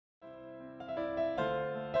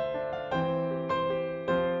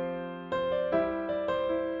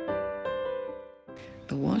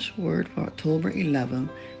watch word for October 11,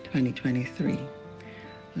 2023.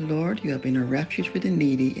 Lord, you have been a refuge for the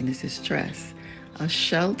needy in his distress, a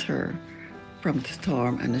shelter from the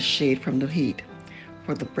storm and a shade from the heat.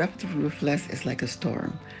 For the breath of the ruthless is like a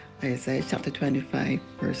storm. Isaiah chapter 25,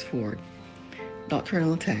 verse 4.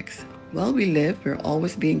 Doctrinal text. While we live, we're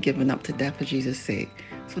always being given up to death for Jesus' sake,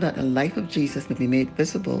 so that the life of Jesus may be made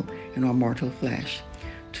visible in our mortal flesh.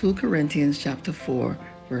 2 Corinthians chapter 4,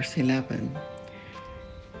 verse 11.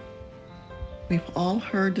 We've all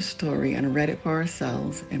heard the story and read it for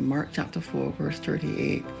ourselves in Mark chapter 4, verse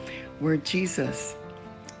 38, where Jesus,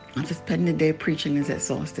 after spending the day preaching, is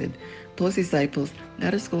exhausted, told his disciples,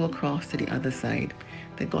 "Let us go across to the other side."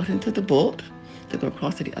 They got into the boat to go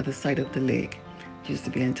across to the other side of the lake. Jesus,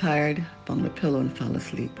 being tired, found a pillow and fell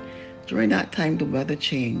asleep. During that time, the weather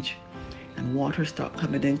changed and water started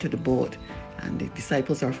coming into the boat, and the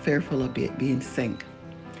disciples are fearful of it being sink.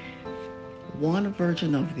 One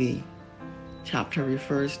version of the chapter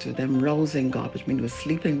refers to them rousing God, which means he was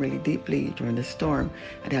sleeping really deeply during the storm,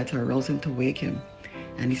 and they had to arouse him to wake him.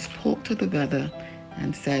 And he spoke to the weather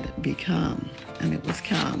and said, "Be calm," and it was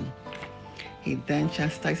calm. He then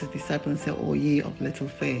chastised his disciples and said, "O ye of little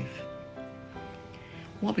faith."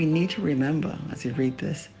 What we need to remember as we read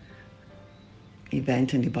this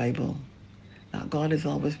event in the Bible, that God is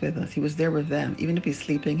always with us. He was there with them. Even if he's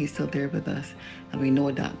sleeping, he's still there with us. And we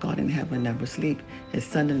know that God in heaven never sleeps. His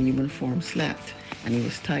son in human form slept, and he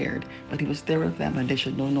was tired. But he was there with them, and they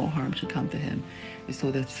should know no harm should come to him. And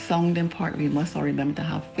so the sounding part, we must all remember to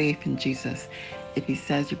have faith in Jesus. If he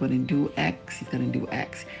says you're going to do X, he's going to do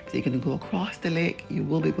X. So you're going to go across the lake, you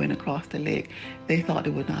will be going across the lake. They thought they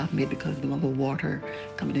would not have made because of the water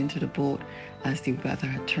coming into the boat as the weather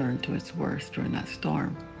had turned to its worst during that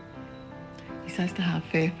storm. He says to have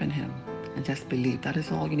faith in him and just believe. That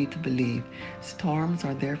is all you need to believe. Storms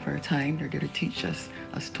are there for a time. They're there to teach us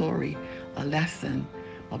a story, a lesson,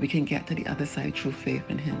 but we can get to the other side through faith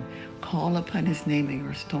in him. Call upon his name in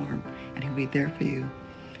your storm, and he'll be there for you.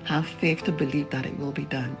 Have faith to believe that it will be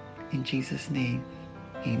done. In Jesus' name,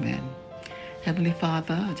 amen. Heavenly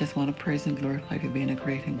Father, I just want to praise and glorify you for being a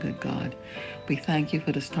great and good God. We thank you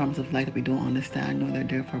for the storms of life that we don't understand, know they're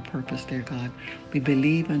there for a purpose, dear God. We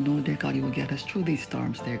believe and know, dear God, you will get us through these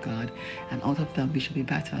storms, dear God, and out of them we should be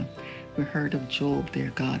better. We heard of Job,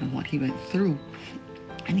 dear God, and what he went through.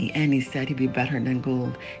 In the end, he said he'd be better than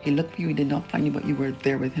gold. He looked for you, he did not find you, but you were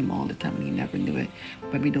there with him all the time, and he never knew it.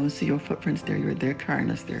 When we don't see your footprints there, you're there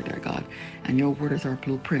carrying us there, dear God. And your word is our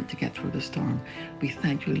blueprint to get through the storm. We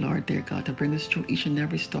thank you, Lord, dear God, to bring us through each and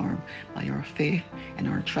every storm by our faith and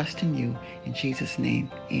our trust in you. In Jesus'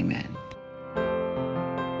 name, amen.